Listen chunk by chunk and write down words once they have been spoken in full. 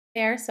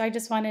There, so I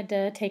just wanted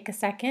to take a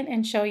second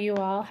and show you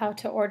all how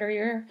to order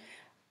your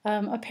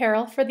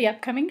apparel for the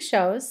upcoming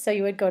shows. So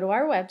you would go to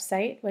our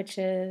website, which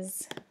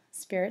is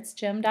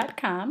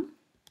spiritsgym.com,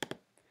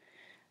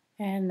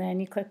 and then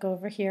you click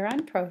over here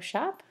on Pro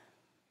Shop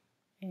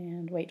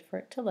and wait for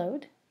it to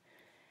load.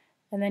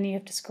 And then you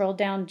have to scroll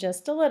down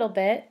just a little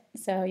bit,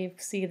 so you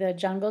see the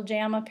Jungle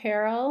Jam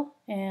apparel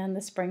and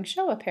the Spring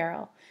Show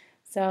apparel.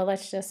 So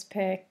let's just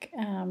pick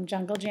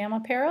Jungle Jam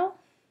apparel.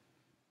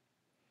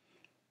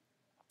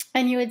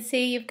 And you would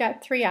see you've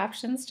got three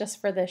options just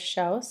for this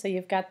show. So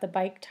you've got the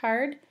bike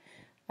tard,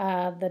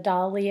 the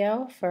doll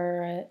Leo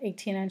for an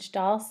 18-inch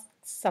doll,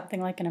 something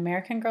like an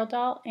American Girl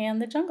doll,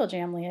 and the Jungle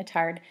Jam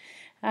leotard.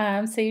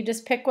 So you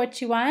just pick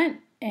what you want,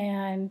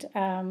 and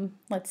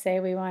let's say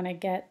we want to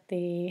get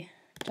the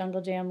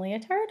Jungle Jam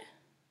leotard.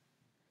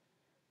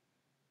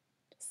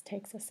 Just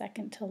takes a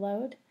second to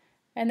load.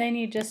 And then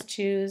you just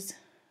choose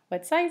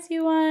what size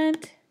you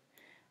want,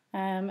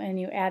 and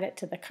you add it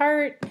to the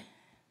cart.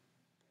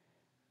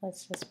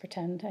 Let's just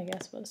pretend, I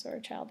guess, was our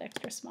child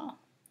extra small.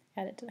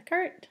 Add it to the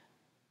cart.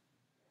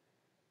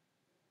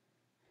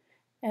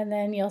 And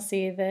then you'll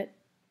see that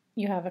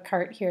you have a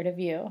cart here to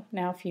view.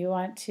 Now if you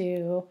want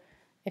to,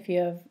 if you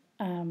have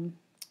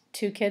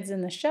two kids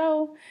in the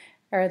show,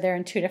 or they're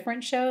in two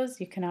different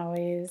shows, you can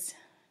always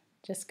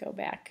just go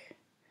back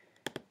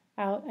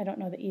out. I don't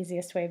know the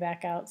easiest way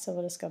back out, so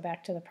we'll just go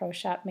back to the Pro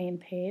Shop main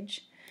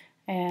page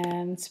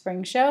and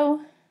Spring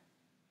Show.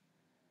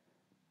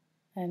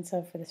 And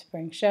so for the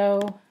Spring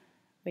Show,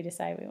 we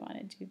decide we want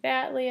to do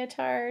that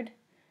leotard.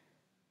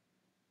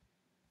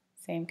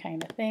 Same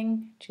kind of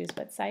thing. Choose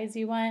what size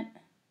you want.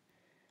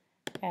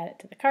 Add it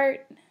to the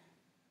cart.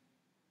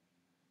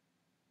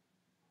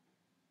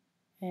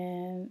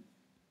 And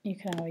you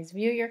can always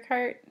view your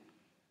cart.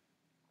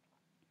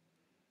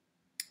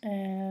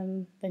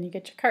 And then you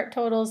get your cart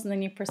totals, and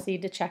then you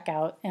proceed to check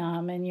out.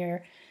 And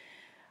your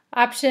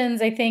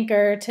options, I think,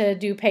 are to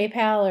do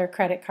PayPal or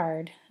credit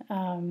card.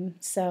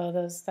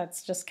 So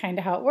that's just kind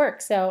of how it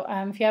works. So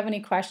if you have any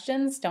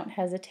questions, don't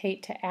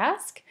hesitate to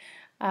ask.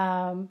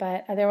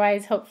 But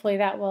otherwise, hopefully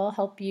that will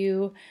help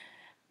you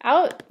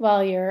out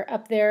while you're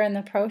up there in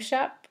the Pro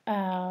Shop.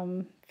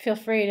 Feel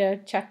free to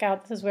check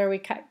out, this is where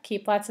we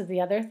keep lots of the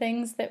other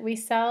things that we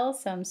sell,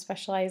 some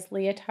specialized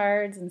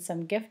leotards and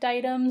some gift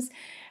items.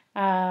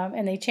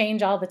 And they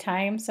change all the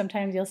time.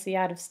 Sometimes you'll see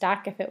out of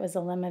stock if it was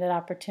a limited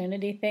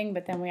opportunity thing,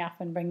 but then we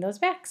often bring those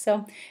back.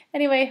 So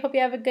anyway, hope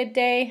you have a good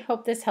day.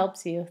 Hope this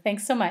helps you.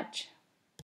 Thanks so much.